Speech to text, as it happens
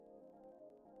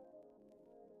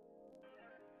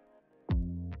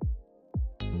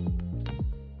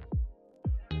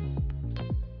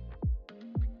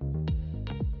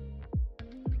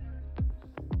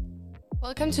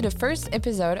Welcome to the first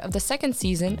episode of the second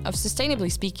season of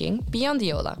Sustainably Speaking Beyond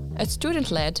the Ola, a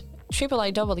student-led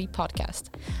IIIE podcast.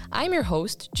 I'm your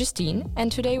host, Justine,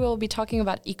 and today we'll be talking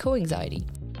about eco-anxiety.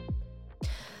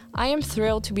 I am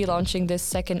thrilled to be launching this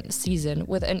second season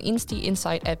with an Insti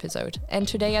Insight episode, and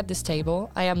today at this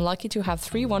table, I am lucky to have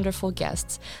three wonderful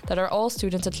guests that are all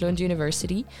students at Lund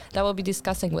University that will be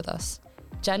discussing with us.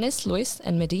 Janice, Luis,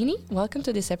 and Medini, welcome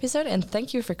to this episode, and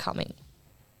thank you for coming.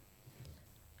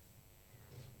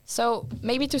 So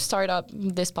maybe to start up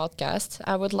this podcast,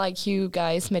 I would like you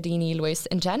guys, Medini, Luis,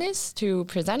 and Janice, to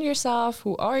present yourself.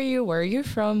 Who are you? Where are you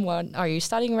from? What are you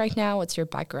studying right now? What's your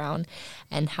background?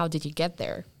 And how did you get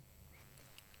there?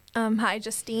 Hi,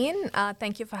 Justine.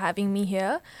 Thank you for having me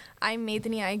here. I'm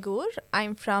Medini Aigur.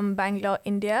 I'm from Bangalore,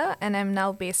 India, and I'm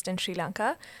now based in Sri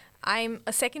Lanka. I'm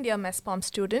a second-year MESPOM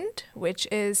student, which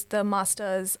is the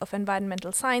Masters of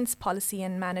Environmental Science, Policy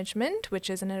and Management, which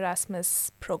is an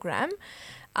Erasmus program.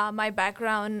 My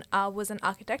background was in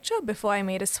architecture before I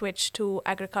made a switch to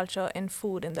agriculture and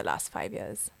food in the last 5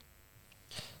 years.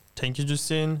 Thank you,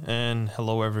 Justine, and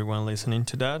hello everyone listening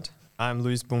to that. I'm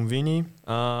Luis Bonvini.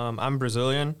 I'm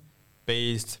Brazilian,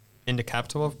 based in the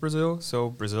capital of Brazil, so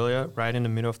Brasilia, right in the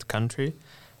middle of the country.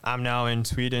 I'm now in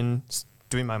Sweden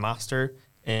doing my master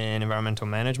in environmental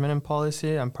management and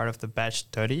policy. I'm part of the batch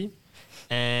study,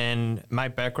 and my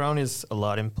background is a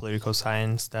lot in political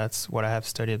science. That's what I have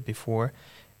studied before.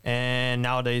 And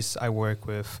nowadays I work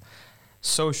with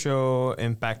social,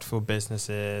 impactful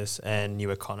businesses and new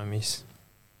economies.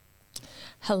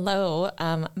 Hello,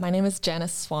 my name is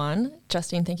Janice Swan.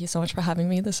 Justine, thank you so much for having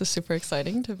me. This is super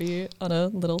exciting to be on a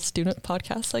little student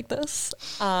podcast like this.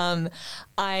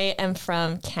 I am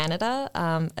from Canada,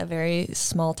 a very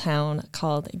small town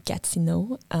called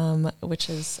Gatineau,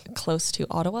 which is close to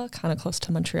Ottawa, kind of close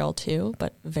to Montreal too,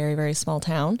 but very, very small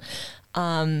town.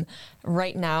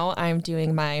 Right now, I'm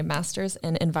doing my master's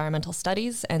in environmental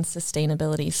studies and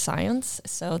sustainability science,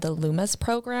 so the LUMAS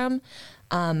program.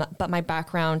 But my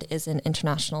background is in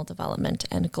international development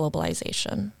and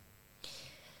globalization.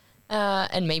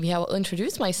 And maybe I will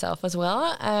introduce myself as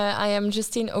well. I am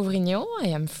Justine Auvrignon. I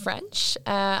am French.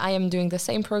 I am doing the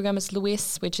same program as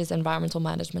Luis, which is environmental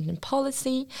management and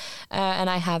policy. And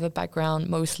I have a background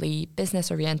mostly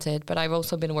business-oriented, but I've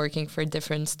also been working for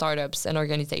different startups and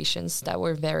organizations that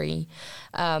were very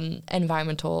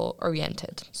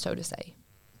environmental-oriented, so to say.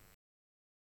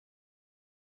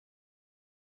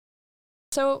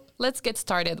 So let's get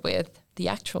started with the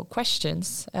actual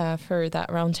questions for that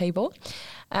roundtable.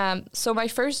 So my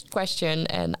first question,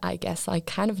 and I guess I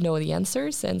kind of know the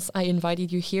answer since I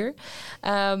invited you here,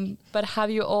 but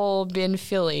have you all been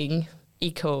feeling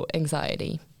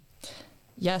eco-anxiety?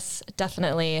 Yes,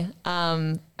 definitely.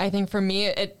 I think for me,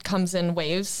 it comes in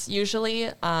waves usually,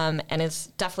 and it's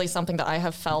definitely something that I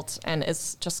have felt and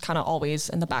is just kind of always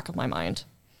in the back of my mind.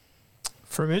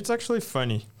 For me, it's actually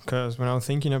funny because when I was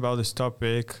thinking about this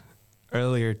topic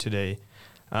earlier today,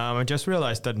 I just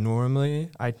realized that normally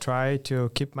I try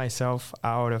to keep myself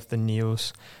out of the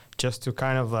news just to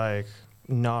kind of like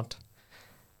not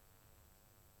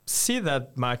see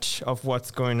that much of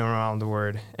what's going on around the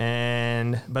world.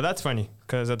 But that's funny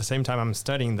because at the same time I'm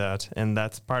studying that, and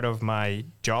that's part of my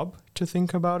job to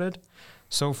think about it.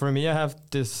 So for me, I have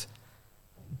this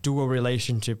dual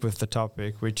relationship with the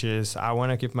topic, which is I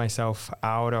want to keep myself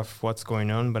out of what's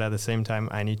going on, but at the same time,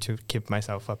 I need to keep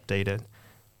myself updated.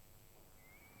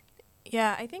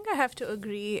 Yeah, I think I have to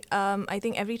agree. I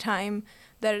think every time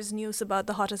there is news about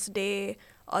the hottest day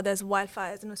or there's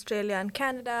wildfires in Australia and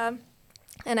Canada,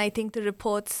 and I think the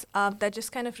reports that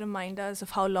just kind of remind us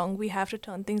of how long we have to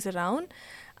turn things around,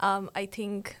 I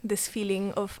think this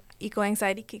feeling of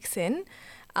eco-anxiety kicks in.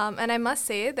 And I must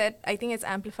say that I think it's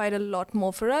amplified a lot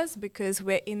more for us because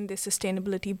we're in this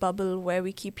sustainability bubble where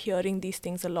we keep hearing these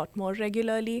things a lot more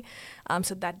regularly.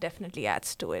 So that definitely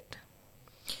adds to it.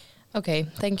 Okay,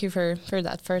 thank you for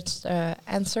that first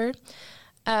answer.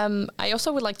 I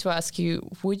also would like to ask you,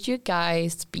 would you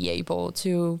guys be able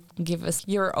to give us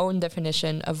your own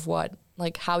definition of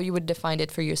how you would define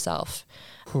it for yourself?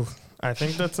 I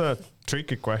think that's a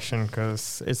tricky question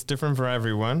because it's different for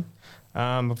everyone.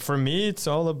 For me, it's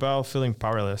all about feeling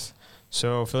powerless.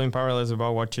 So feeling powerless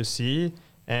about what you see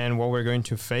and what we're going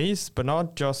to face, but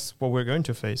not just what we're going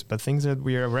to face, but things that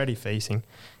we are already facing.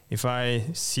 If I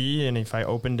see and if I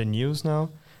open the news now,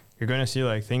 you're going to see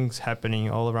like things happening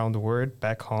all around the world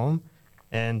back home,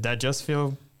 and that just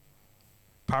feel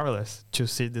powerless to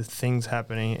see the things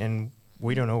happening and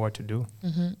we don't know what to do.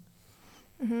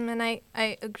 Mm-hmm. And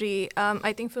I agree.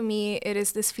 I think for me, it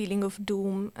is this feeling of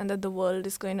doom and that the world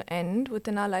is going to end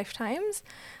within our lifetimes.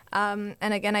 And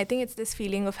again, I think it's this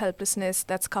feeling of helplessness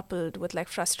that's coupled with like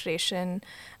frustration,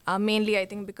 mainly I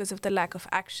think because of the lack of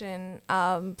action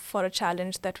for a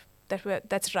challenge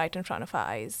that's right in front of our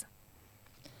eyes.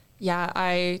 Yeah,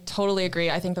 I totally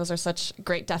agree. I think those are such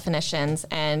great definitions.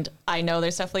 And I know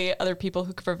there's definitely other people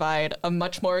who could provide a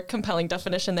much more compelling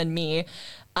definition than me.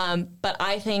 But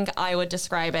I think I would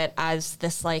describe it as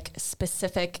this like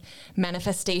specific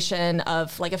manifestation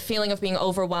of like a feeling of being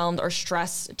overwhelmed or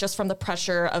stressed just from the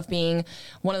pressure of being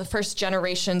one of the first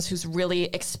generations who's really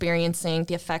experiencing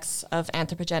the effects of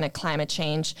anthropogenic climate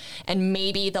change, and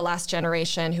maybe the last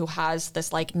generation who has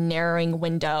this like narrowing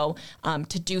window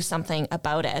to do something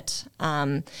about it.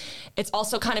 It's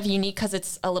also kind of unique because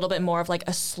it's a little bit more of like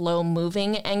a slow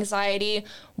moving anxiety,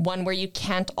 one where you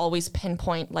can't always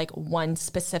pinpoint like one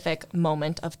specific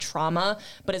moment of trauma,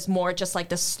 but it's more just like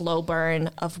the slow burn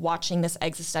of watching this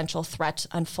existential threat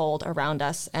unfold around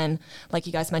us. And like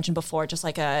you guys mentioned before, just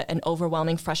like an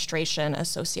overwhelming frustration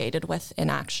associated with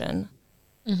inaction.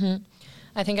 Mm-hmm.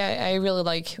 I think I really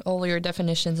like all your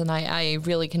definitions, and I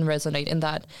really can resonate in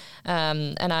that.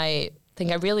 And I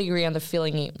think I really agree on the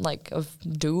feeling like of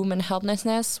doom and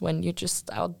helplessness when you're just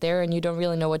out there and you don't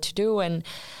really know what to do, and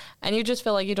you just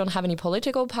feel like you don't have any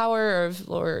political power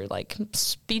or like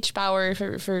speech power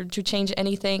for to change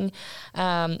anything,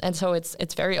 and so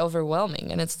it's very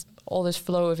overwhelming, and it's all this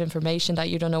flow of information that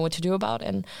you don't know what to do about.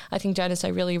 And I think, Janice, I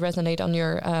really resonate on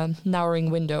your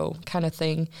narrowing window kind of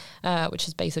thing, which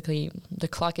is basically the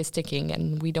clock is ticking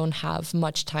and we don't have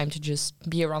much time to just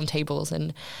be around tables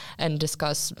and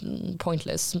discuss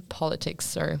pointless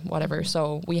politics or whatever.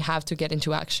 So we have to get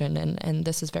into action, and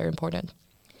this is very important.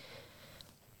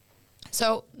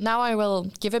 So now I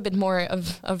will give a bit more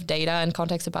of data and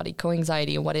context about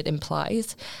eco-anxiety and what it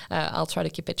implies. I'll try to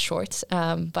keep it short,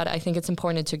 but I think it's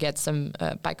important to get some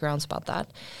backgrounds about that.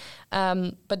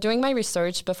 But doing my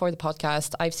research before the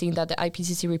podcast, I've seen that the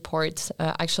IPCC report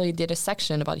actually did a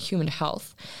section about human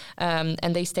health,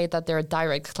 and they state that there are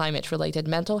direct climate-related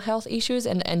mental health issues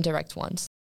and indirect ones.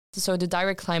 So the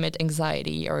direct climate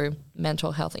anxiety or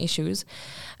mental health issues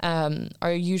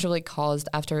are usually caused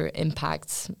after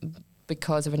impacts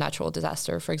because of a natural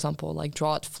disaster, for example, like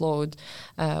drought, flood,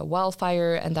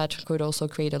 wildfire, and that could also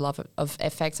create a lot of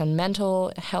effects on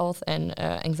mental health and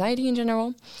anxiety in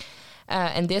general.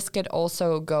 And this could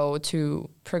also go to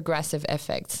progressive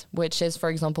effects, which is, for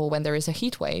example, when there is a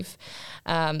heat wave,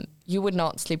 you would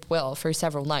not sleep well for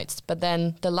several nights, but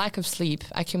then the lack of sleep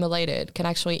accumulated can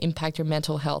actually impact your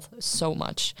mental health so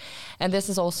much. And this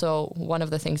is also one of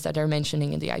the things that they're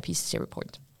mentioning in the IPCC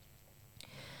report.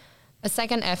 A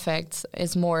second effect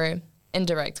is more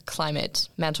indirect climate,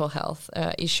 mental health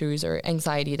issues or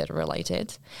anxiety that are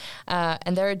related.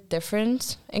 And there are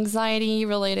different anxiety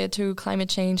related to climate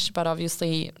change, but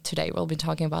obviously today we'll be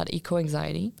talking about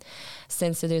eco-anxiety,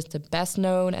 since it is the best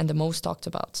known and the most talked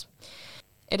about.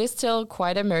 It is still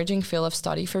quite an emerging field of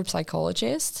study for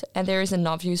psychologists, and there is an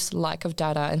obvious lack of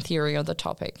data and theory on the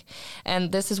topic.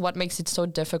 And this is what makes it so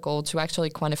difficult to actually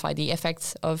quantify the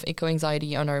effects of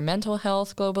eco-anxiety on our mental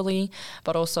health globally,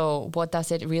 but also what does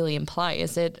it really imply?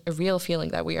 Is it a real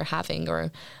feeling that we are having,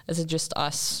 or is it just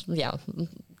us,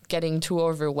 getting too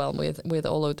overwhelmed with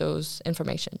all of those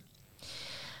information?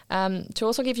 To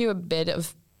also give you a bit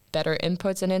of better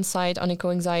inputs and insight on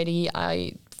eco-anxiety,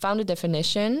 I found a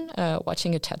definition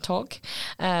watching a TED Talk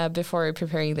before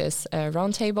preparing this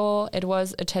roundtable. It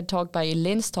was a TED Talk by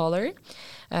Lynn Stoller,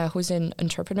 who's an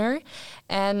entrepreneur,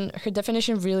 and her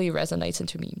definition really resonates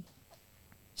into me.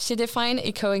 She defined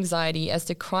eco-anxiety as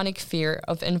the chronic fear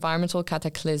of environmental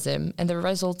cataclysm and the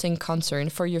resulting concern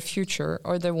for your future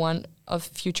or the one of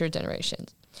future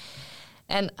generations.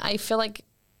 And I feel like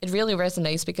it really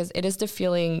resonates because it is the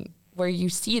feeling where you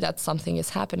see that something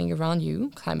is happening around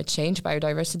you, climate change,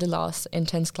 biodiversity loss,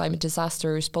 intense climate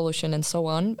disasters, pollution, and so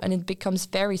on. And it becomes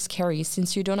very scary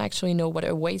since you don't actually know what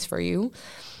awaits for you.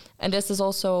 And this is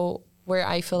also where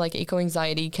I feel like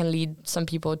eco-anxiety can lead some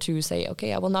people to say,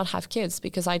 okay, I will not have kids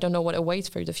because I don't know what awaits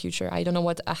for the future. I don't know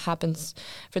what happens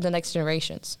for the next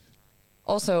generations.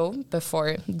 Also,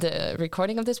 before the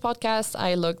recording of this podcast,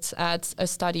 I looked at a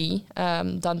study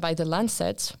done by The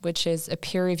Lancet, which is a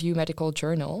peer-reviewed medical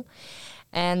journal.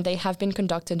 And they have been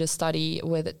conducting a study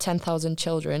with 10,000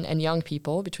 children and young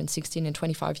people between 16 and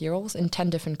 25 years olds in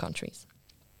 10 different countries.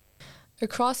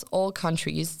 Across all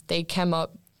countries, they came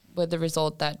up with the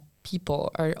result that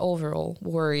people are overall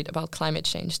worried about climate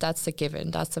change. That's a given,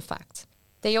 that's a fact.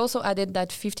 They also added that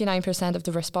 59% of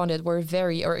the respondents were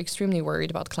very or extremely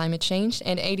worried about climate change,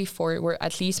 and 84% were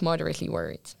at least moderately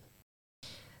worried.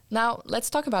 Now, let's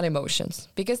talk about emotions,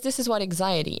 because this is what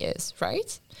anxiety is,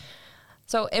 right?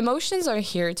 So emotions are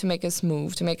here to make us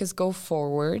move, to make us go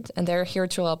forward, and they're here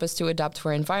to help us to adapt to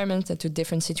our environment and to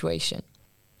different situations.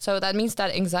 So that means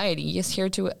that anxiety is here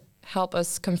to help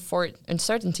us comfort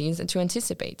uncertainties and to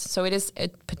anticipate. So it is a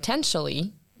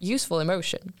potentially useful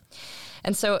emotion.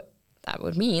 And so that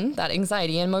would mean that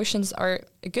anxiety and emotions are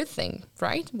a good thing,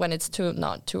 right? When it's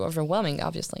not too overwhelming,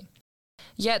 obviously.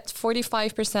 Yet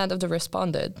 45% of the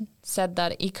respondents said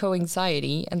that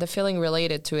eco-anxiety and the feeling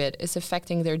related to it is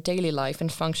affecting their daily life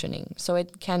and functioning. So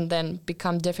it can then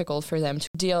become difficult for them to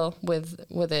deal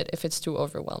with it if it's too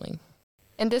overwhelming.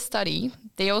 In this study,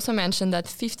 they also mentioned that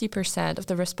 50% of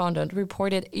the respondents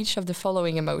reported each of the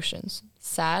following emotions: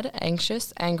 sad,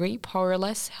 anxious, angry,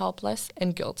 powerless, helpless,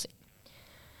 and guilty.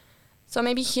 So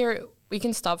maybe here we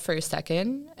can stop for a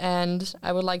second, and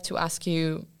I would like to ask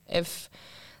you if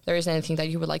there is anything that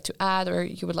you would like to add or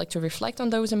you would like to reflect on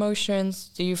those emotions.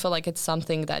 Do you feel like it's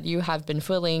something that you have been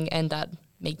feeling and that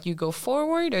made you go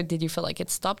forward, or did you feel like it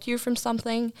stopped you from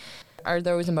something? Are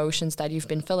those emotions that you've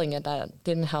been feeling and that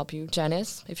didn't help you?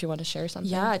 Janice, if you want to share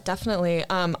something. Yeah, definitely.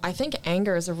 I think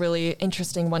anger is a really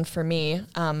interesting one for me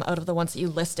out of the ones that you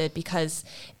listed, because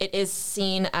it is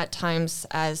seen at times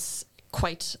as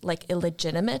quite like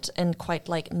illegitimate and quite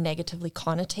like negatively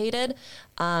connotated.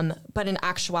 But in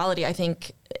actuality, I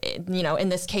think, in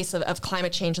this case of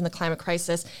climate change and the climate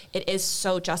crisis, it is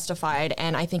so justified.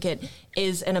 And I think it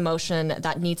is an emotion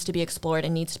that needs to be explored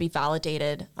and needs to be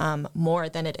validated more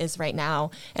than it is right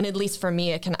now. And at least for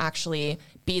me, it can actually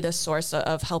be the source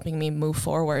of helping me move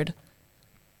forward.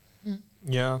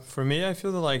 Yeah, for me, I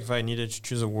feel that like if I needed to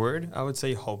choose a word, I would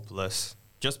say hopeless.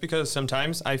 Just because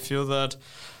sometimes I feel that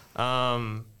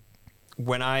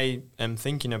when I am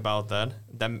thinking about that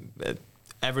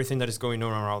everything that is going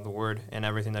on around the world and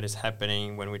everything that is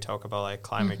happening when we talk about like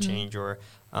climate change or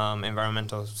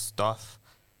environmental stuff,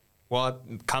 what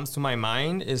comes to my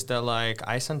mind is that like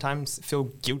I sometimes feel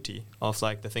guilty of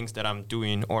like the things that I'm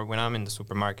doing, or when I'm in the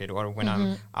supermarket, or when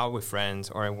I'm out with friends,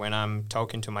 or when I'm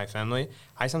talking to my family.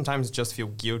 I sometimes just feel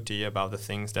guilty about the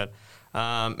things that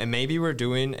and maybe we're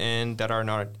doing and that are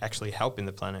not actually helping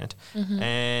the planet.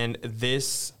 And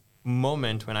this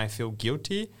moment when I feel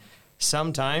guilty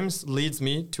sometimes leads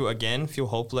me to again feel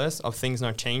hopeless of things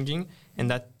not changing, and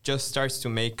that just starts to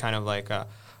make kind of like a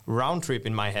round trip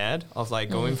in my head of like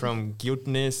going from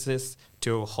guiltness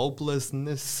to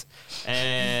hopelessness,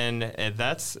 and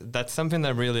that's something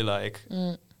that really like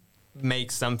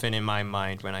makes something in my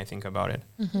mind when I think about it.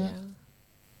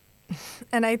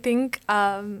 And I think,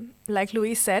 like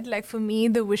Louise said, like for me,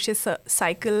 the vicious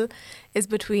cycle is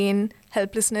between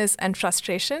helplessness and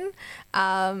frustration.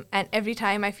 And every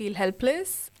time I feel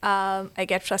helpless, I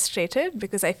get frustrated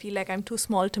because I feel like I'm too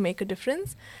small to make a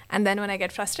difference. And then when I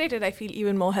get frustrated, I feel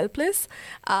even more helpless.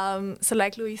 So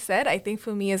like Louise said, I think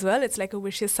for me as well, it's like a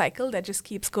vicious cycle that just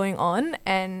keeps going on.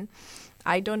 And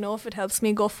I don't know if it helps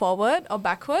me go forward or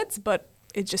backwards, but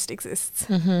it just exists.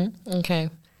 Okay.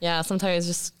 Yeah, sometimes it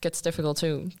just gets difficult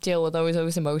to deal with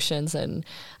those emotions. And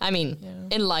I mean,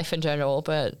 in life in general,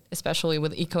 but especially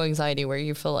with eco-anxiety, where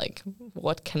you feel like,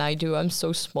 what can I do? I'm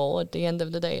so small at the end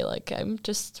of the day. Like, I'm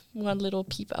just one little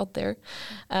peep out there.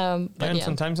 And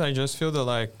sometimes I just feel that,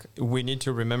 like, we need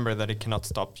to remember that it cannot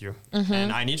stop you.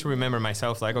 And I need to remember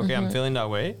myself, like, okay, I'm feeling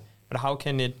that way, but how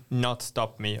can it not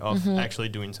stop me of actually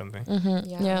doing something?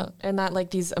 Yeah. And that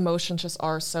like these emotions just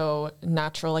are so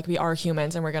natural. Like we are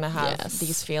humans and we're going to have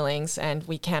these feelings and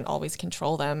we can't always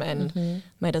control them, and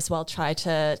might as well try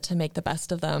to make the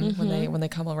best of them when they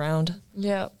come around.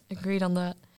 Yeah, agreed on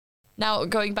that. Now,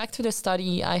 going back to the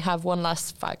study, I have one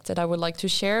last fact that I would like to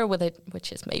share with it,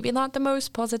 which is maybe not the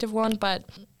most positive one, but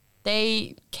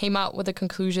they came out with a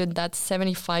conclusion that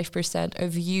 75%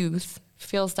 of youth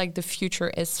feels like the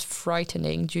future is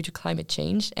frightening due to climate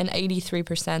change, and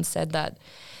 83% said that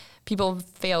people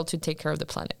fail to take care of the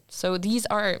planet. So these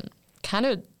are kind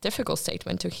of difficult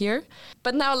statement to hear.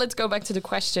 But now let's go back to the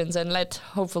questions and let's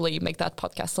hopefully make that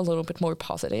podcast a little bit more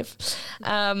positive.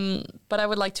 But I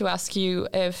would like to ask you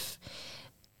if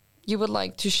you would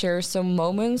like to share some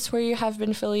moments where you have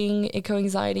been feeling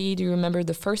eco-anxiety. Do you remember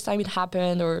the first time it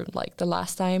happened or like the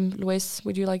last time? Luis,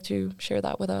 would you like to share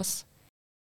that with us?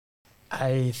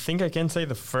 I think I can say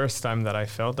the first time that I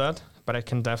felt that, but I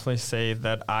can definitely say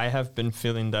that I have been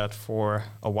feeling that for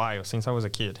a while, since I was a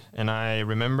kid. And I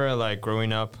remember like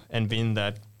growing up and being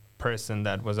that person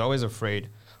that was always afraid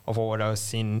of what I was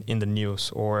seeing in the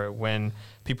news, or when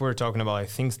people were talking about like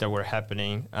things that were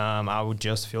happening, I would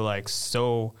just feel like,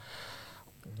 so,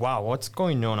 wow, what's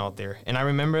going on out there? And I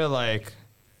remember like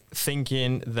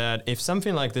thinking that if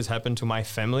something like this happened to my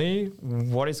family,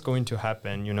 what is going to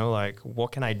happen? You know, like,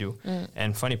 what can I do?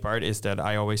 And funny part is that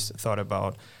I always thought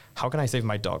about, how can I save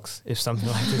my dogs if something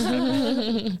like this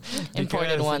happens?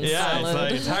 Important ones. Yeah,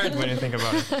 it's hard when you think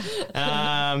about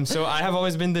it. So I have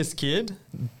always been this kid,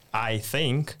 I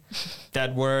think,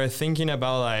 that were thinking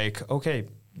about like, okay,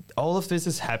 all of this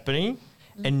is happening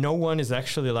and no one is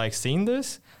actually like seeing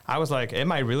this. I was like,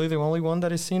 am I really the only one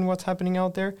that is seeing what's happening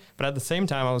out there? But at the same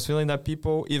time, I was feeling that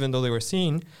people, even though they were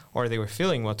seeing or they were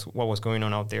feeling what was going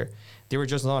on out there, they were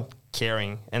just not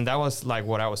caring. And that was like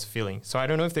what I was feeling. So I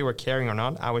don't know if they were caring or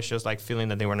not. I was just like feeling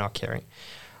that they were not caring.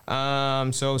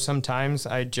 So sometimes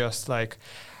I just like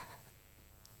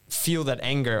feel that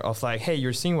anger of like, hey,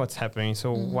 you're seeing what's happening,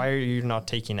 so why are you not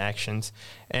taking actions?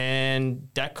 And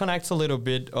that connects a little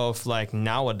bit of like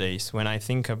nowadays when I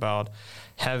think about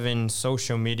having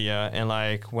social media and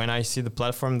like when I see the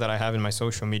platform that I have in my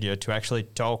social media to actually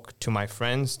talk to my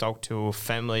friends, talk to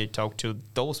family, talk to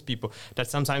those people that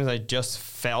sometimes I just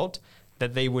felt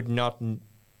that they would not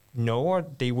know or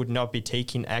they would not be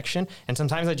taking action. And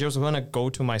sometimes I just want to go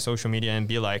to my social media and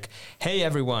be like, hey,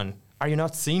 everyone, are you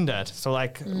not seeing that? So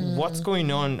like, what's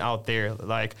going on out there?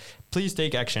 Like, please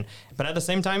take action. But at the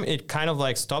same time, it kind of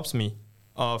like stops me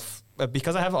of,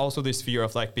 because I have also this fear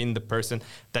of like being the person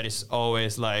that is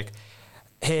always like,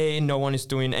 hey, no one is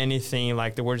doing anything,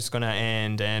 like the world is going to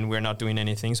end and we're not doing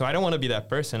anything. So I don't want to be that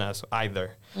person as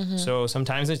either. So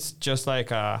sometimes it's just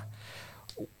like, am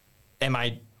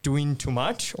I doing too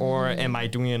much or am I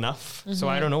doing enough? So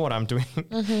I don't know what I'm doing.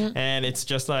 And it's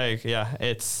just like, yeah,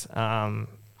 it's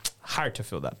hard to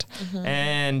feel that.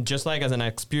 And just like as an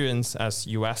experience, as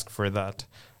you asked for that,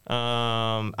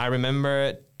 I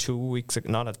remember 2 weeks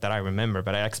ago, not that I remember,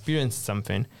 but I experienced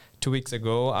something. 2 weeks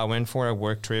ago, I went for a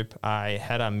work trip. I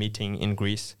had a meeting in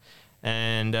Greece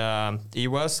and it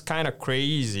was kind of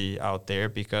crazy out there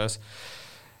because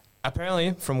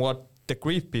apparently from what the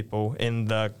Greek people in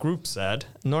the group said,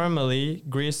 normally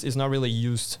Greece is not really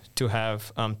used to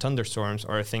have thunderstorms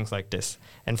or things like this.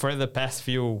 And for the past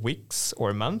few weeks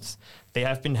or months, they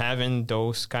have been having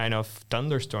those kind of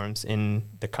thunderstorms in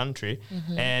the country,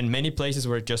 and many places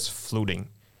were just flooding.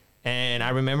 And I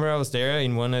remember I was there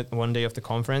in one day of the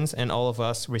conference, and all of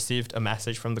us received a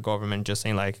message from the government just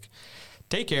saying like,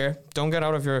 take care, don't get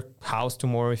out of your house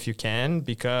tomorrow if you can,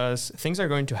 because things are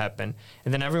going to happen.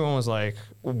 And then everyone was like,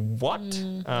 what?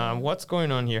 What's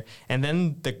going on here? And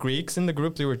then the Greeks in the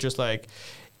group, they were just like,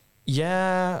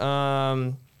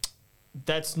 yeah,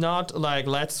 that's not like,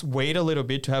 let's wait a little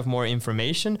bit to have more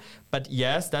information. But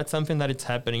yes, that's something that it's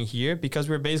happening here because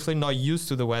we're basically not used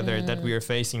to the weather that we are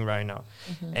facing right now.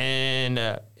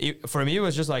 And for me, it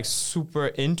was just like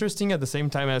super interesting at the same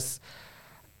time as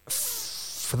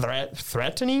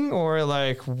threatening or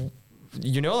like,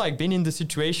 you know, like being in the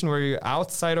situation where you're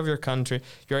outside of your country,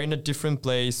 you're in a different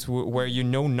place where you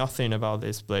know nothing about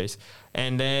this place.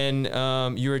 And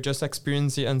then you're just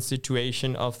experiencing a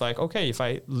situation of like, okay, if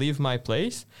I leave my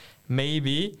place,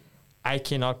 maybe I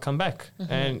cannot come back.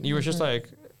 And you were just like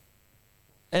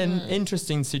an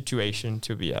interesting situation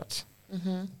to be at.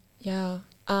 Yeah.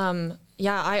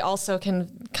 Yeah, I also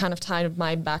can kind of tie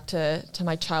mine back to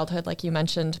my childhood, like you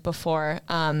mentioned before,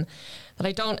 that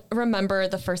I don't remember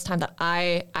the first time that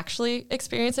I actually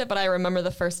experienced it, but I remember the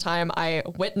first time I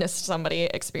witnessed somebody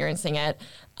experiencing it.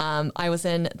 I was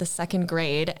in the second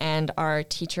grade and our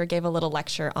teacher gave a little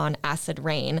lecture on acid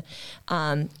rain.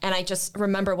 And I just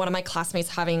remember one of my classmates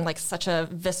having like such a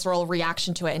visceral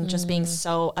reaction to it and just being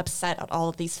so upset at all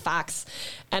of these facts.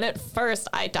 And at first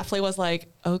I definitely was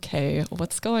like, okay,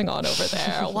 what's going on over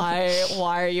there?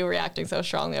 Why are you reacting so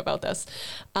strongly about this?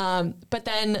 But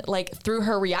then like through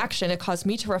her reaction, it caused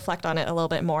me to reflect on it a little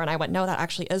bit more. And I went, no, that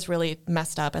actually is really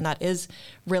messed up. And that is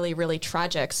really, really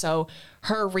tragic. So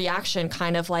her reaction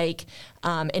kind of like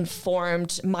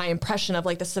informed my impression of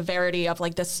like the severity of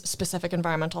like this specific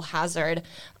environmental hazard.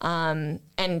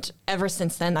 And ever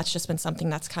since then, that's just been something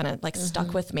that's kind of like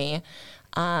stuck with me.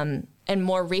 And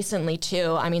more recently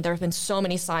too, I mean, there have been so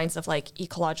many signs of like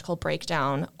ecological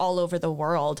breakdown all over the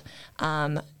world.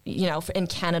 You know, in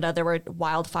Canada, there were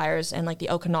wildfires in like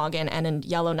the Okanagan and in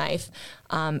Yellowknife,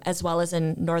 as well as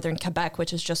in northern Quebec,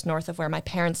 which is just north of where my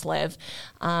parents live.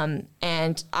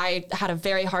 And I had a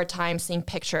very hard time seeing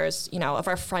pictures, you know, of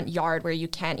our front yard where you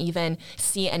can't even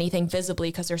see anything visibly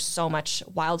because there's so much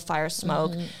wildfire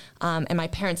smoke. And my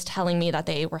parents telling me that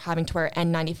they were having to wear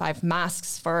N95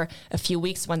 masks for a few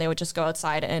weeks when they would just go go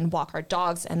outside and walk our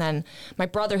dogs. And then my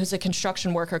brother, who's a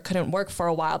construction worker, couldn't work for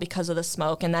a while because of the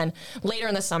smoke. And then later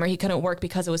in the summer, he couldn't work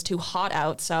because it was too hot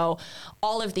out. So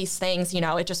all of these things, you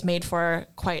know, it just made for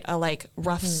quite a like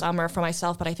rough summer for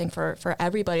myself. But I think for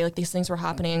everybody, like these things were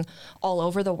happening all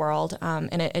over the world.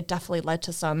 And it definitely led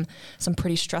to some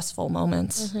pretty stressful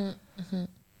moments.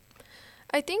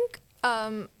 I think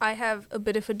I have a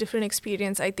bit of a different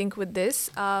experience, I think, with this,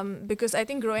 because I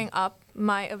think growing up,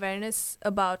 my awareness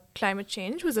about climate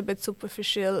change was a bit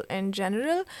superficial in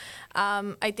general.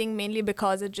 I think mainly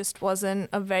because it just wasn't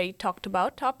a very talked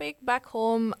about topic back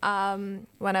home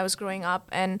when I was growing up.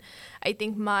 And I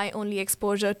think my only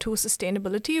exposure to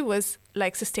sustainability was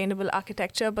like sustainable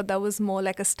architecture, but that was more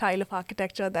like a style of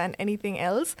architecture than anything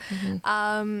else.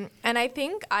 And I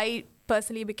think I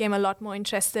personally became a lot more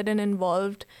interested and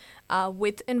involved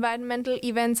with environmental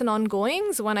events and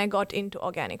ongoings when I got into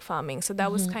organic farming. So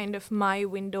that was kind of my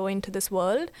window into this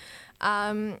world.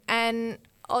 And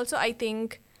also I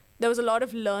think there was a lot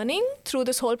of learning through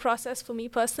this whole process for me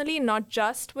personally, not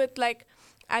just with like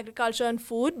agriculture and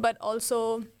food, but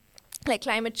also like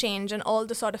climate change and all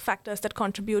the sort of factors that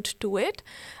contribute to it.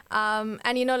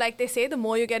 And, you know, like they say, the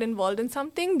more you get involved in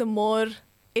something, the more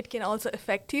it can also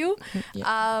affect you.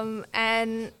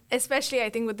 And especially, I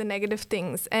think, with the negative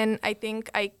things. And I think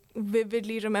I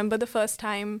vividly remember the first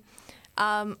time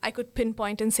I could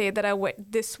pinpoint and say that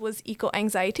this was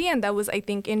eco-anxiety. And that was, I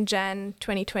think, in Jan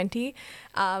 2020.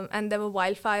 And there were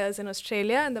wildfires in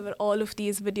Australia. And there were all of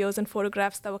these videos and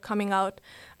photographs that were coming out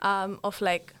of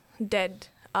like dead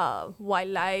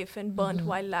wildlife and burnt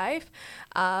wildlife.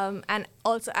 And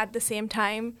also at the same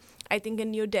time, I think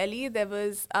in New Delhi, there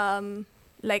was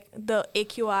like the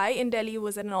AQI in Delhi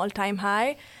was at an all-time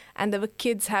high, and there were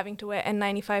kids having to wear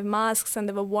N95 masks, and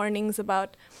there were warnings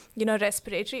about, you know,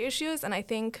 respiratory issues. And I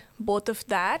think both of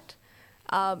that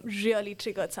really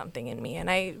triggered something in me. And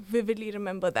I vividly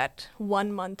remember that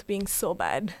 1 month being so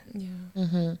bad.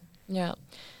 Yeah.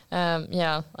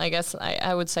 I guess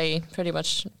I would say pretty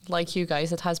much like you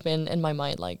guys, it has been in my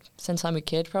mind like since I'm a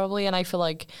kid probably. And I feel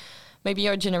like maybe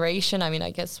our generation, I mean, I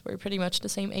guess we're pretty much the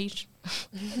same age,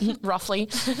 roughly,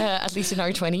 at least in our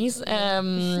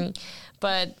 20s.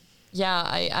 But yeah,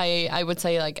 I would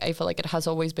say like I feel like it has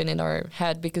always been in our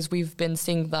head because we've been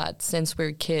seeing that since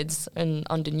we're kids and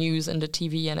on the news and the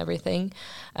TV and everything.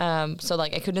 So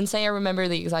like I couldn't say I remember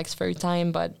the exact first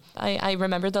time, but I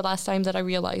remember the last time that I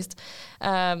realized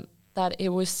that it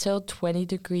was still 20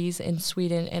 degrees in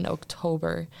Sweden in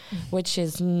October, which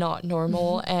is not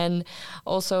normal. And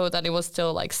also that it was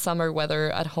still like summer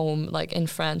weather at home, like in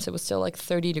France, it was still like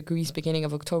 30 degrees beginning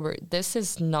of October. This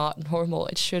is not normal.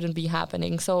 It shouldn't be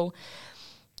happening. So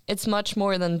it's much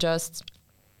more than just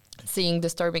seeing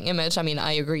disturbing image. I mean,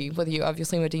 I agree with you,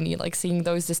 obviously, Madini, like seeing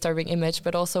those disturbing image,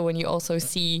 but also when you also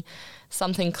see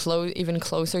something even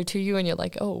closer to you and you're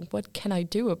like, oh, what can I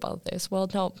do about this? Well,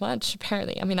 not much,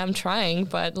 apparently. I mean, I'm trying,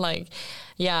 but like,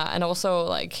 yeah. And also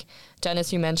like,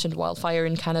 Janice, you mentioned wildfire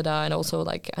in Canada. And also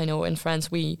like, I know in France,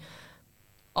 we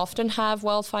often have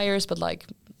wildfires, but like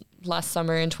last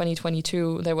summer in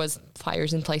 2022, there was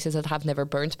fires in places that have never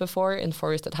burned before, in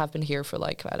forests that have been here for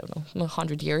like, I don't know,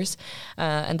 100 years,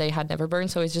 and they had never burned.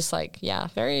 So it's just like, yeah,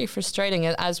 very frustrating.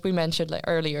 As we mentioned like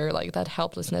earlier, like that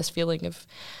helplessness feeling of,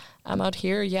 I'm out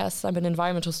here, yes, I'm an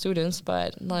environmental student,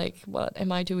 but like, what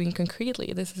am I doing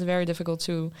concretely? This is very difficult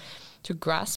to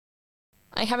grasp.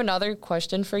 I have another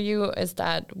question for you, is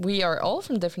that we are all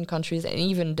from different countries and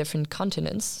even different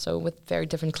continents, so with very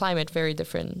different climate, very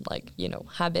different, like, you know,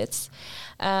 habits.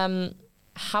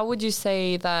 How would you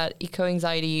say that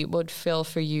eco-anxiety would feel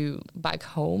for you back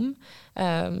home?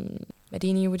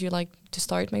 Madini, would you like to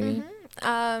start maybe?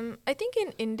 I think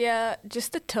in India,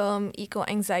 just the term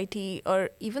eco-anxiety or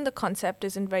even the concept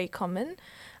isn't very common.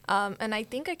 And I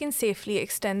think I can safely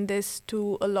extend this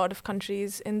to a lot of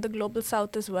countries in the global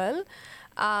south as well.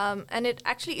 And it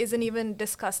actually isn't even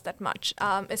discussed that much,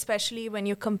 especially when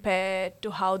you compare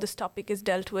to how this topic is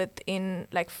dealt with in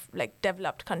like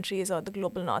developed countries or the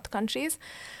global north countries.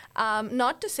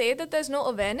 Not to say that there's no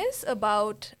awareness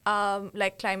about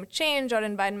like climate change or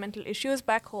environmental issues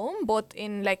back home, both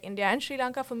in like India and Sri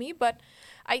Lanka for me, but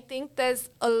I think there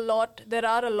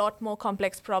are a lot more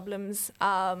complex problems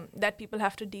that people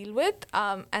have to deal with,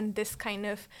 and this kind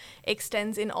of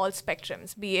extends in all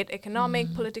spectrums, be it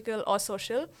economic, political, or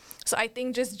social. So I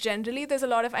think just generally there's a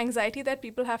lot of anxiety that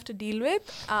people have to deal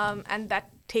with, and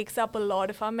that takes up a lot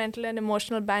of our mental and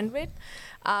emotional bandwidth.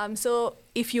 So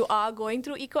if you are going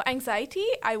through eco-anxiety,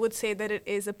 I would say that it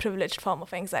is a privileged form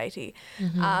of anxiety,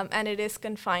 and it is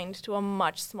confined to a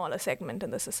much smaller segment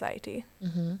in the society.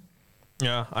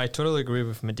 Yeah, I totally agree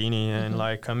with Medini, and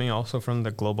like coming also from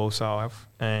the global south,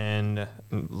 and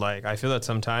like I feel that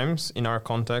sometimes in our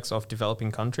context of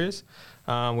developing countries,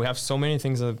 we have so many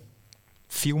things that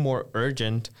feel more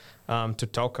urgent to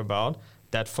talk about,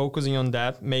 that focusing on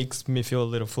that makes me feel a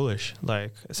little foolish.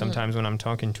 Like sometimes when I'm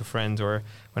talking to friends or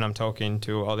when I'm talking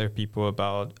to other people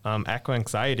about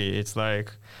eco-anxiety, it's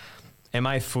like, am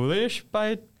I foolish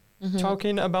by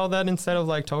talking about that instead of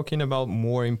like talking about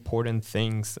more important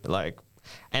things? Like,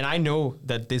 and I know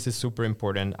that this is super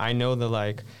important. I know that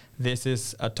like this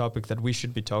is a topic that we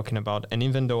should be talking about. And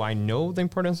even though I know the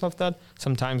importance of that,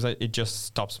 sometimes it just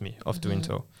stops me of doing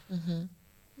so.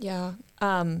 Yeah.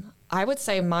 I would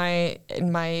say in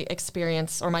my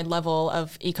experience or my level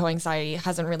of eco-anxiety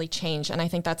hasn't really changed. And I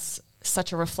think that's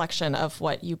such a reflection of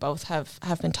what you both have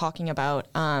been talking about.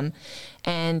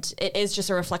 And it is just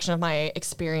a reflection of my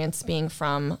experience being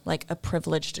from like a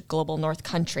privileged global north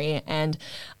country. And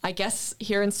I guess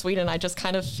here in Sweden, I just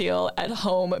kind of feel at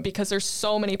home because there's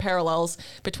so many parallels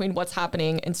between what's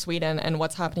happening in Sweden and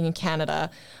what's happening in Canada.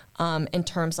 In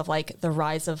terms of like the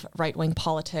rise of right-wing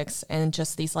politics and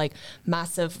just these like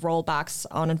massive rollbacks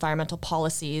on environmental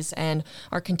policies and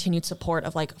our continued support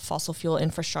of like fossil fuel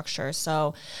infrastructure.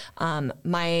 So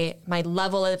my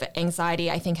level of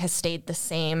anxiety, I think, has stayed the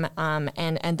same,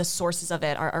 and the sources of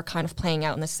it are kind of playing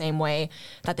out in the same way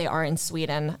that they are in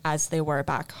Sweden as they were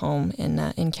back home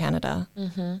in Canada.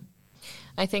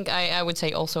 I think I would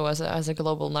say also as a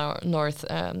global north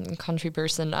country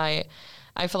person,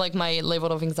 I feel like my level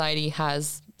of anxiety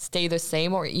has stayed the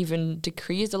same or even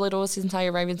decreased a little since I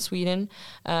arrived in Sweden.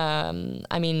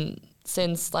 I mean,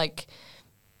 since like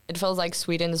it feels like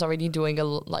Sweden is already doing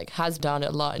has done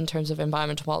a lot in terms of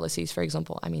environmental policies, for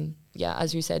example. I mean, yeah,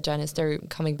 as you said, Janice, they're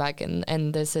coming back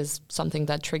and this is something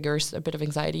that triggers a bit of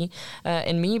anxiety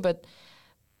in me. But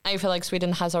I feel like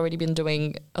Sweden has already been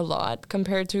doing a lot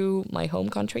compared to my home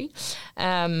country.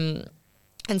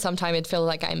 And sometimes it feels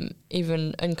like I'm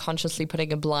even unconsciously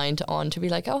putting a blind on to be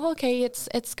like, oh, okay,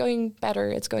 it's going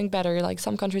better. It's going better. Like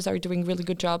some countries are doing really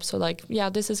good jobs. So like, yeah,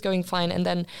 this is going fine. And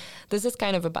then this is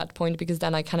kind of a bad point because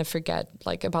then I kind of forget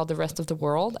like about the rest of the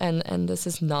world. And this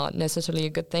is not necessarily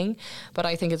a good thing. But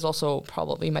I think it's also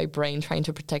probably my brain trying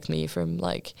to protect me from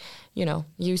like, you know,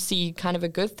 you see kind of a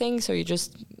good thing. So you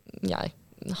just, yeah,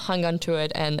 hung onto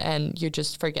it and you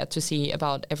just forget to see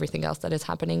about everything else that is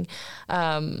happening.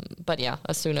 But yeah,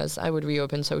 as soon as I would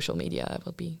reopen social media, I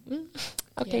would be,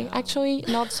 okay, actually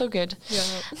not so good.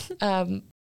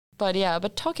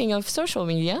 But talking of social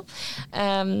media,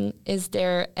 is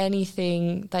there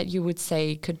anything that you would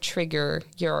say could trigger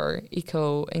your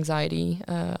eco-anxiety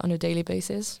on a daily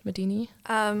basis, Medini?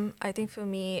 I think for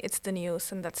me, it's the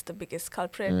news, and that's the biggest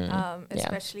culprit.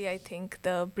 Especially, I think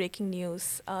the breaking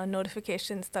news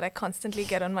notifications that I constantly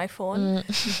get on my phone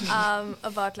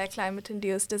about like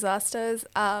climate-induced disasters.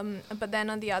 But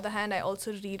then on the other hand, I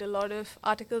also read a lot of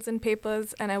articles and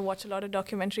papers, and I watch a lot of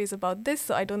documentaries about this.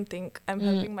 So I don't think I'm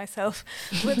helping myself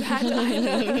with that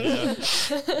either.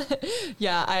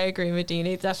 Yeah, I agree,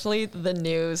 Medini. Definitely the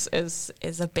news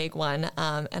is a big one.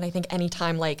 And I think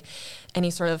anytime like any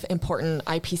sort of important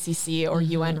IPCC or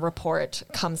UN report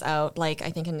comes out, like I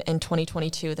think in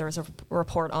 2022, there was a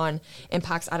report on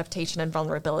impacts, adaptation, and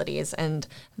vulnerabilities. And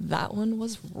that one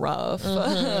was rough.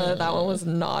 That one was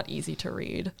not easy to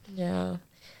read. Yeah.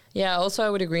 Yeah, also I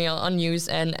would agree on news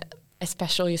and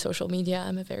especially social media.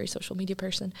 I'm a very social media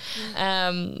person.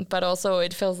 But also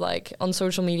it feels like on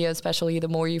social media, especially the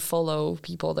more you follow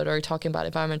people that are talking about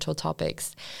environmental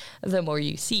topics, the more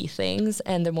you see things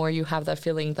and the more you have that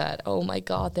feeling that, oh my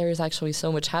God, there is actually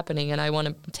so much happening and I want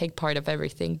to take part of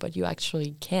everything, but you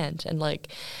actually can't. And like,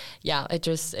 yeah, it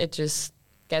just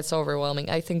gets overwhelming.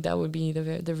 I think that would be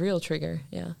the real trigger.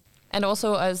 Yeah. And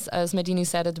also, as Medini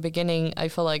said at the beginning, I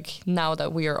feel like now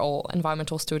that we are all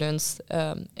environmental students,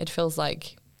 it feels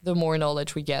like the more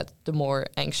knowledge we get, the more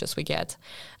anxious we get.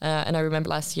 And I remember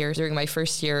last year, during my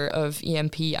first year of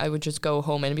EMP, I would just go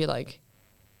home and be like,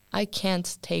 I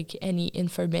can't take any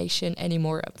information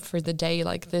anymore for the day.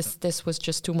 Like this was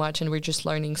just too much, and we're just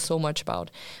learning so much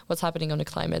about what's happening on the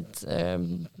climate,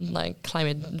 like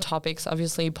climate topics,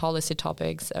 obviously policy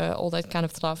topics, all that kind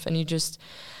of stuff. And you just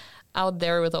out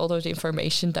there with all those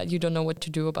information that you don't know what to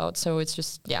do about. So it's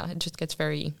just, it just gets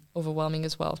very overwhelming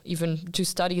as well. Even to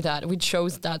study that, we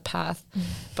chose that path,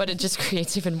 but it just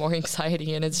creates even more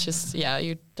anxiety. And it's just,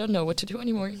 you don't know what to do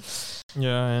anymore.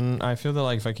 Yeah, and I feel that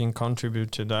like if I can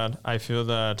contribute to that, I feel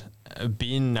that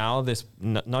being now this,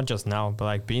 not just now, but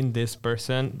like being this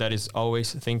person that is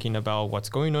always thinking about what's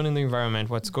going on in the environment,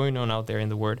 what's going on out there in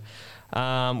the world.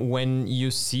 When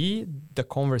you see the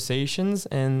conversations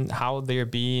and how they're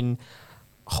being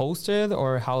hosted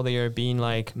or how they are being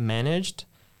like managed,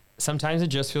 sometimes I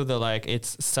just feel that like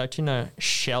it's such in a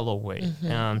shallow way.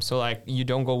 So like you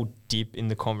don't go deep in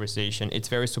the conversation. It's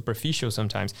very superficial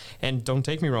sometimes. And don't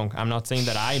take me wrong, I'm not saying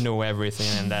that I know everything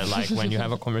and that like when you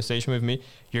have a conversation with me,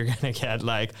 you're gonna get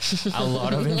like a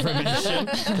lot of information,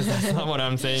 because that's not what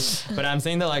I'm saying. But I'm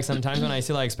saying that like sometimes when I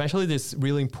see like especially these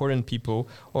really important people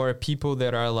or people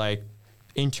that are like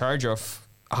in charge of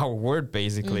our world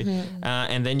basically,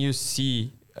 and then you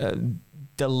see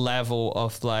the level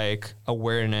of like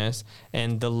awareness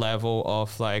and the level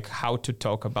of like how to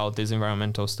talk about this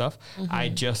environmental stuff, I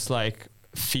just like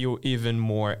feel even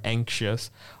more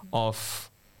anxious of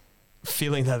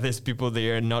feeling that these people, they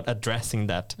are not addressing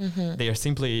that. They are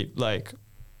simply like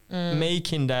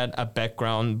making that a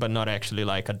background, but not actually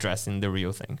like addressing the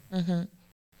real thing.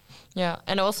 Yeah,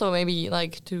 and also maybe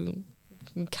like to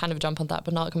kind of jump on that,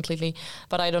 but not completely.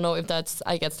 But I don't know if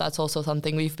I guess that's also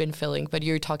something we've been feeling, but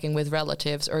you're talking with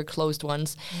relatives or closed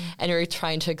ones and you're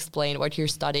trying to explain what you're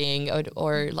studying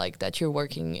or like that you're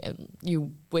working,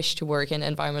 you wish to work in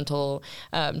environmental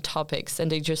topics, and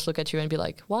they just look at you and be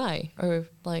like, why? Or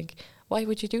like, why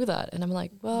would you do that? And I'm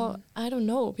like, well, I don't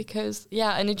know, because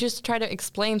and you just try to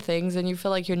explain things and you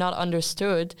feel like you're not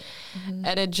understood,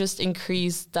 and it just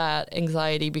increased that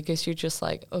anxiety, because you're just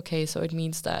like, okay, so it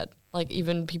means that like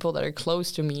even people that are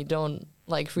close to me don't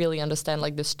like really understand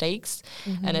like the stakes,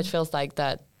 and it feels like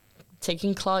that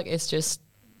taking clock is just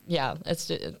it's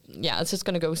just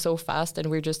going to go so fast, and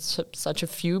we're just such a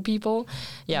few people.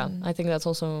 I think that's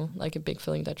also like a big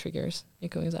feeling that triggers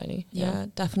eco-anxiety. Yeah,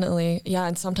 definitely. Yeah,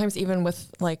 and sometimes even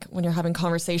with like when you're having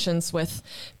conversations with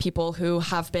people who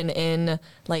have been in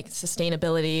like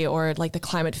sustainability or like the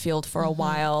climate field for a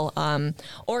while,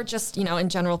 or just, you know, in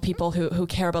general, people who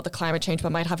care about the climate change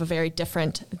but might have a very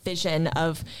different vision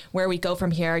of where we go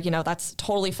from here, you know, that's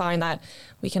totally fine that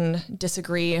we can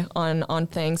disagree on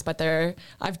things, but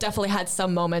I've definitely had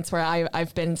some moments where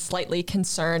I've been slightly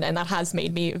concerned, and that has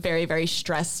made me very, very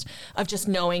stressed of just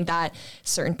knowing that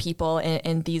certain people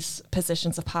in these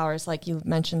positions of powers, like you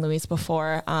mentioned, Louise,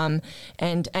 before, and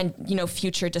you know,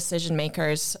 future decision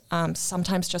makers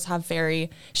sometimes just have very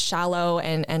shallow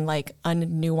and like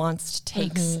unnuanced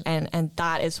takes, and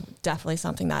that is definitely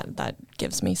something that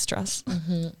gives me stress.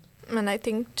 And I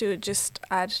think to just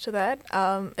add to that,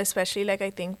 especially like I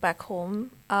think back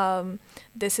home,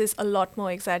 this is a lot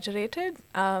more exaggerated.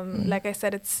 Like I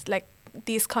said, it's like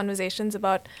these conversations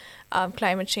about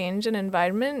climate change and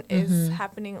environment is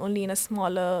happening only in a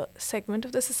smaller segment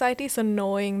of the society. So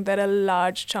knowing that a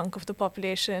large chunk of the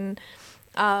population,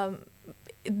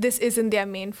 this isn't their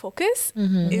main focus,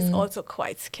 is also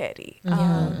quite scary.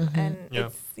 And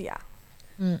it's,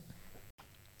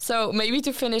 So maybe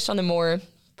to finish on a more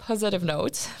positive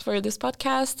note for this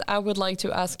podcast, I would like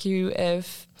to ask you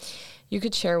if you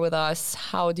could share with us,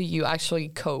 how do you actually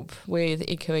cope with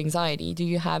eco-anxiety? Do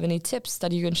you have any tips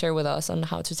that you can share with us on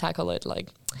how to tackle it? Like,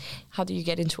 how do you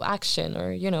get into action,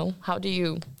 or, you know, how do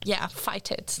you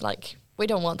fight it? Like, we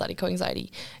don't want that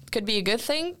eco-anxiety. It could be a good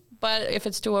thing, but if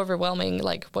it's too overwhelming,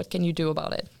 like, what can you do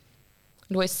about it?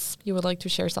 Luis, you would like to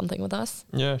share something with us?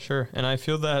 Yeah, sure. And I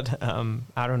feel that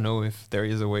I don't know if there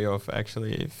is a way of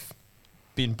actually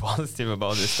being positive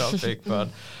about this topic, but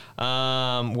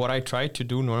what I try to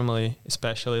do normally,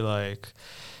 especially like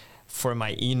for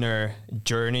my inner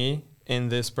journey in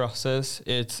this process,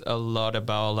 it's a lot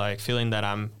about like feeling that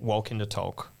I'm walking the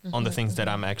talk on the things that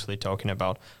I'm actually talking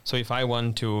about. So if I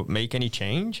want to make any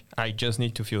change, I just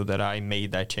need to feel that I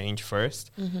made that change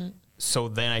first. So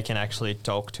then I can actually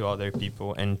talk to other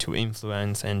people and to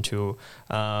influence and to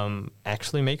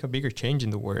actually make a bigger change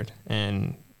in the world.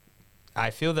 And I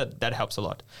feel that helps a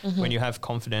lot when you have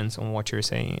confidence on what you're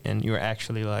saying and you're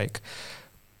actually like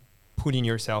putting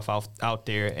yourself out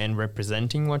there and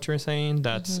representing what you're saying.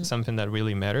 That's something that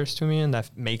really matters to me, and that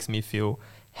makes me feel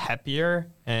happier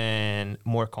and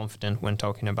more confident when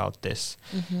talking about this.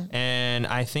 And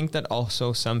I think that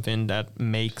also something that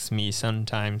makes me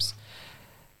sometimes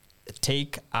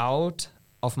take out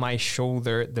of my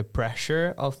shoulder the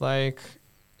pressure of like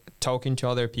talking to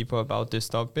other people about this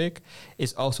topic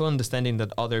is also understanding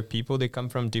that other people, they come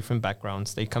from different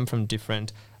backgrounds, they come from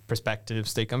different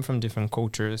perspectives, they come from different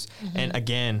cultures. And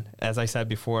again, as I said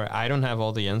before, I don't have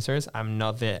all the answers. I'm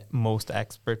not the most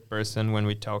expert person when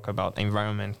we talk about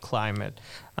environment, climate,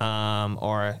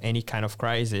 or any kind of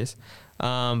crisis.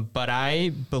 But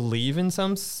I believe in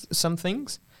some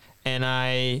things, and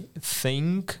I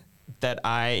think that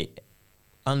I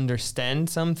understand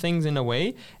some things in a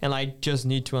way, and I just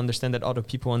need to understand that other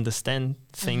people understand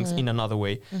things in another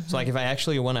way. So like if I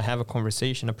actually want to have a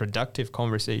conversation, a productive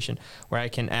conversation where I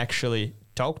can actually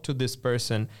talk to this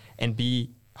person and be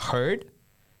heard,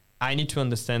 I need to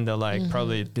understand that like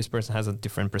probably this person has a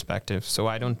different perspective. So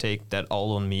I don't take that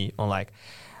all on me on like,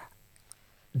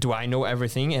 do I know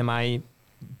everything? Am I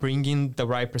bringing the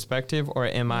right perspective, or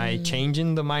am I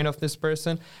changing the mind of this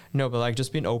person? No, but like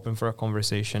just being open for a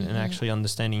conversation and actually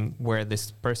understanding where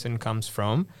this person comes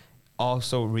from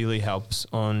also really helps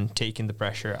on taking the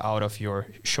pressure out of your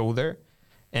shoulder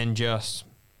and just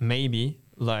maybe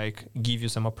like give you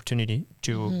some opportunity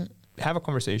to have a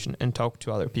conversation and talk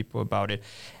to other people about it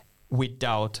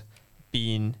without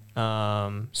being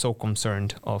so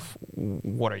concerned of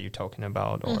what are you talking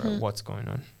about or what's going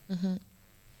on.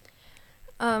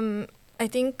 I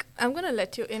think I'm going to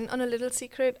let you in on a little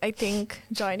secret. I think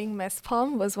joining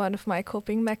MESPOM was one of my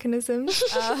coping mechanisms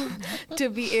to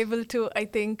be able to, I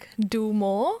think, do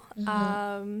more.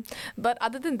 But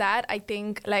other than that, I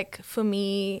think, like, for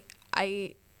me,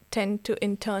 I tend to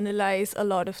internalize a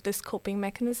lot of this coping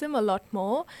mechanism a lot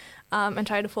more and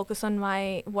try to focus on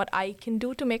what I can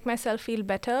do to make myself feel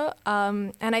better.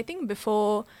 And I think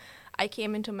before I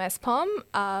came into MESPOM,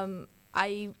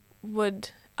 I would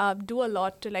do a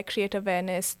lot to like create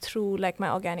awareness through like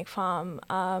my organic farm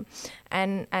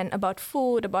and about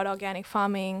food, about organic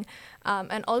farming.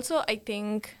 And also I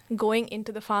think going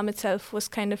into the farm itself was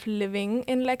kind of living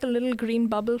in like a little green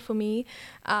bubble for me.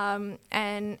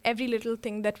 And every little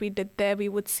thing that we did there, we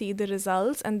would see the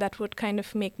results, and that would kind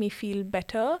of make me feel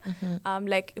better.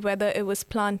 Like whether it was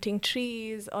planting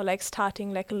trees or like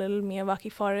starting like a little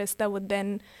Miyawaki forest that would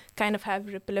then kind of have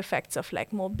ripple effects of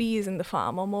like more bees in the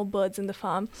farm or more birds in the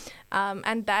farm.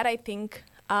 And that I think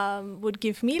would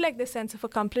give me like this sense of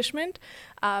accomplishment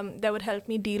that would help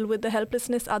me deal with the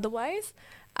helplessness otherwise.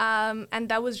 And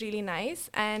that was really nice.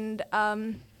 And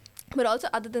but also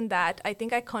other than that, I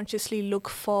think I consciously look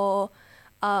for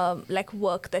like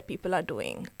work that people are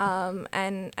doing.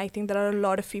 And I think there are a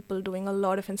lot of people doing a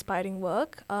lot of inspiring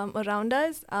work around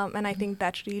us. And I think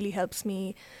that really helps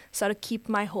me sort of keep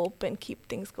my hope and keep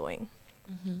things going.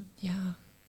 Yeah.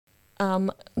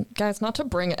 Guys, not to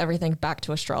bring everything back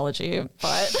to astrology,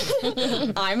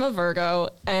 but I'm a Virgo,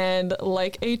 and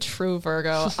like a true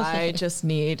Virgo, I just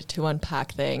need to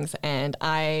unpack things, and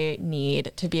I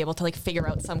need to be able to like figure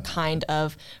out some kind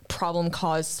of problem,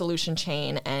 cause, solution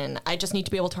chain. And I just need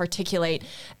to be able to articulate,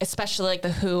 especially like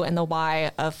the who and the why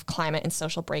of climate and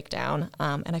social breakdown.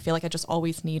 And I feel like I just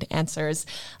always need answers.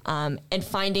 And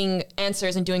finding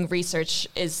answers and doing research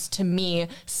is, to me,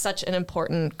 such an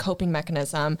important coping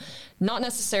mechanism. Not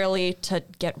necessarily to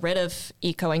get rid of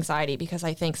eco-anxiety, because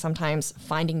I think sometimes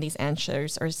finding these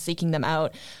answers or seeking them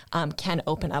out can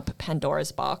open up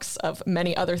Pandora's box of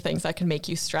many other things that can make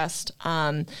you stressed.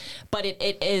 But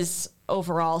it is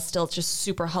overall still just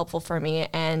super helpful for me.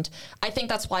 And I think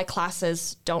that's why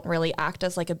classes don't really act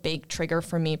as like a big trigger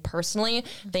for me personally.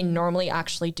 They normally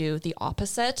actually do the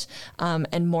opposite.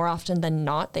 And more often than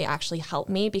not, they actually help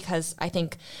me, because I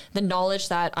think the knowledge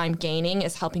that I'm gaining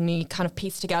is helping me kind of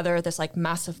piece together this like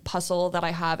massive puzzle that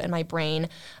I have in my brain,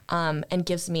 and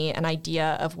gives me an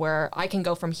idea of where I can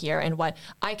go from here and what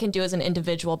I can do as an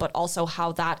individual, but also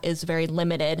how that is very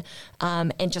limited,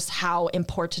 and just how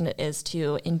important it is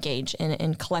to engage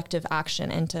in collective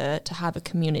action and to have a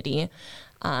community.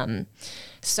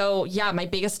 So yeah, my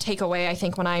biggest takeaway, I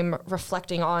think, when I'm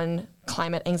reflecting on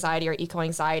climate anxiety or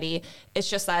eco-anxiety, is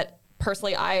just that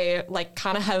personally, I like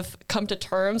kind of have come to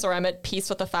terms, or I'm at peace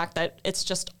with the fact that it's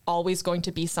just always going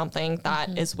to be something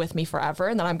that is with me forever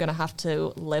and that I'm going to have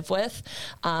to live with.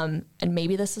 And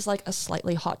maybe this is like a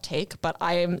slightly hot take, but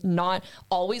I am not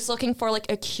always looking for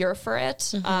like a cure for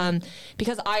it,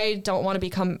 because I don't want to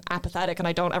become apathetic, and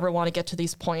I don't ever want to get to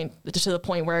the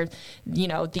point where, you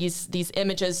know, these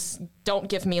images don't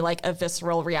give me like a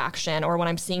visceral reaction, or when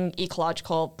I'm seeing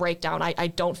ecological breakdown, I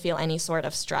don't feel any sort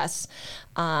of stress.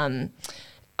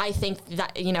 I think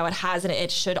that, you know,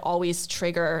 it should always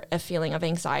trigger a feeling of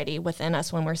anxiety within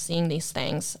us when we're seeing these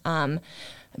things.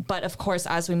 But of course,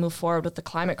 as we move forward with the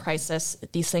climate crisis,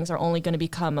 these things are only going to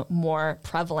become more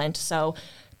prevalent. So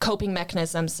coping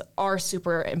mechanisms are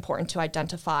super important to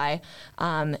identify,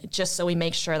 just so we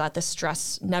make sure that the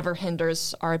stress never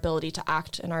hinders our ability to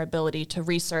act and our ability to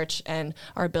research and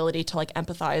our ability to like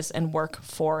empathize and work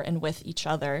for and with each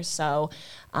other. So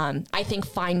I think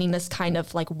finding this kind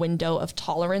of like window of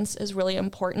tolerance is really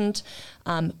important,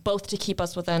 both to keep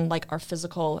us within like our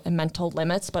physical and mental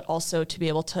limits, but also to be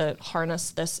able to harness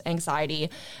this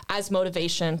anxiety as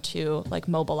motivation to like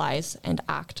mobilize and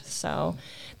act. So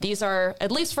these are,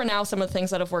 at least for now, some of the things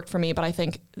that have worked for me, but I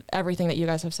think everything that you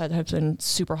guys have said has been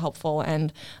super helpful,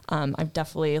 and I'm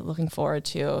definitely looking forward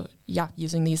to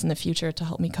using these in the future to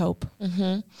help me cope.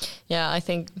 Yeah, I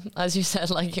think, as you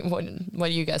said, like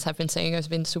what you guys have been saying has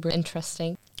been super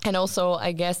interesting. And also,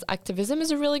 I guess activism is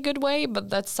a really good way,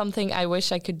 but that's something I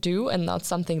wish I could do and not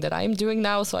something that I'm doing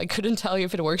now. So I couldn't tell you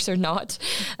if it works or not.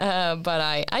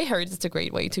 But I heard it's a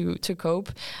great way to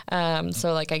cope.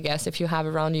 So like, I guess if you have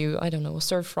around you, I don't know,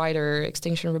 Surfrider,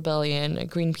 Extinction Rebellion,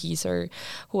 Greenpeace, or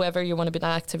whoever you want to be an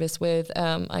activist with,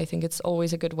 I think it's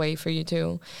always a good way for you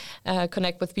to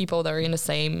connect with people that are in the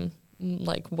same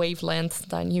like wavelength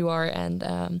than you are, and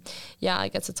I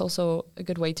guess it's also a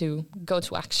good way to go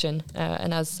to action,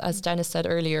 and as Janice said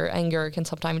earlier, anger can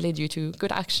sometimes lead you to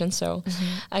good action, so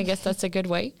I guess that's a good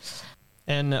way.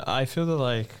 And I feel that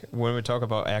like when we talk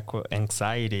about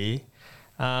anxiety,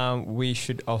 we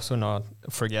should also not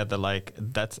forget that like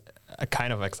that's a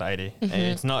kind of anxiety.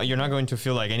 It's not, you're not going to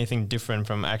feel like anything different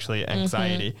from actually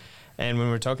anxiety. And when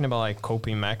we're talking about like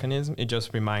coping mechanism, it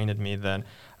just reminded me that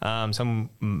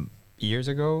some years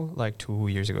ago, like 2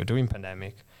 years ago, during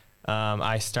pandemic,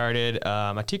 I started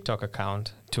a TikTok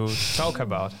account to talk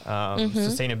about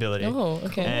sustainability. Oh,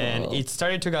 okay. And it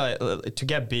started to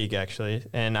get big actually,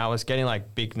 and I was getting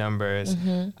like big numbers.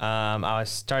 I was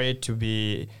started to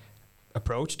be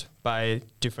approached by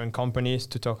different companies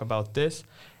to talk about this.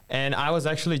 And I was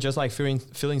actually just like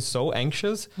feeling so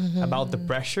anxious about the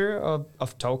pressure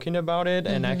of talking about it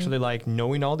and actually like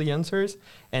knowing all the answers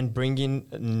and bringing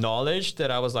knowledge that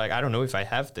I was like, I don't know if I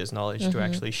have this knowledge to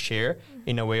actually share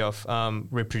in a way of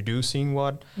reproducing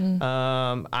what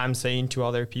I'm saying to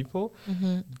other people.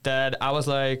 That I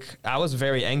was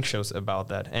very anxious about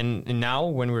that. And now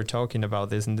when we're talking about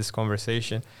this in this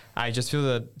conversation, I just feel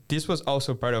that this was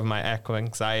also part of my eco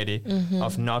anxiety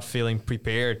of not feeling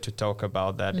prepared to talk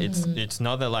about that. It's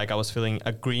not that like I was feeling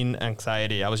a green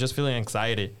anxiety. I was just feeling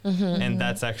anxiety. And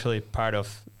that's actually part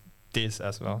of this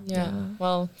as well. Yeah.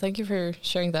 Well, thank you for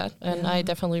sharing that. And I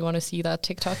definitely want to see that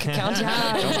TikTok account.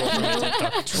 Drop the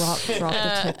TikTok Drop the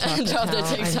account.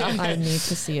 TikTok. I need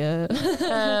to see it.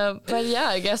 But yeah,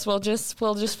 I guess we'll just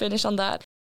finish on that.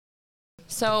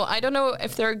 So I don't know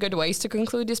if there are good ways to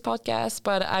conclude this podcast,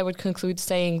 but I would conclude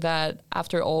saying that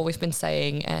after all we've been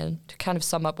saying, and to kind of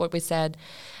sum up what we said,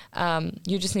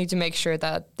 you just need to make sure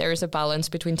that there is a balance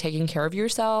between taking care of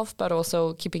yourself, but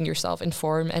also keeping yourself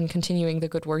informed and continuing the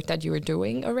good work that you are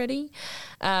doing already.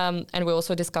 And we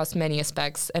also discussed many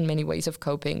aspects and many ways of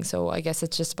coping. So I guess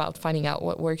it's just about finding out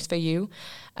what works for you.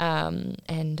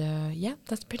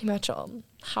 That's pretty much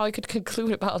how I could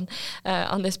conclude about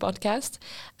on this podcast.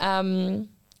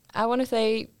 I want to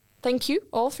say thank you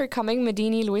all for coming,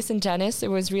 Medini, Luis, and Janice. It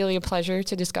was really a pleasure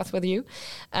to discuss with you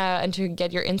and to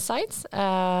get your insights.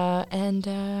 Yes.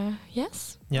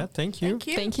 Yeah, thank you.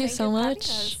 Thank you so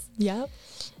much. Yeah.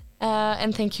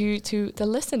 And thank you to the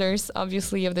listeners,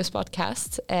 obviously, of this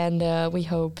podcast. And we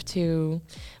hope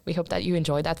that you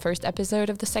enjoyed that first episode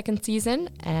of the second season.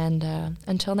 And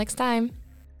until next time.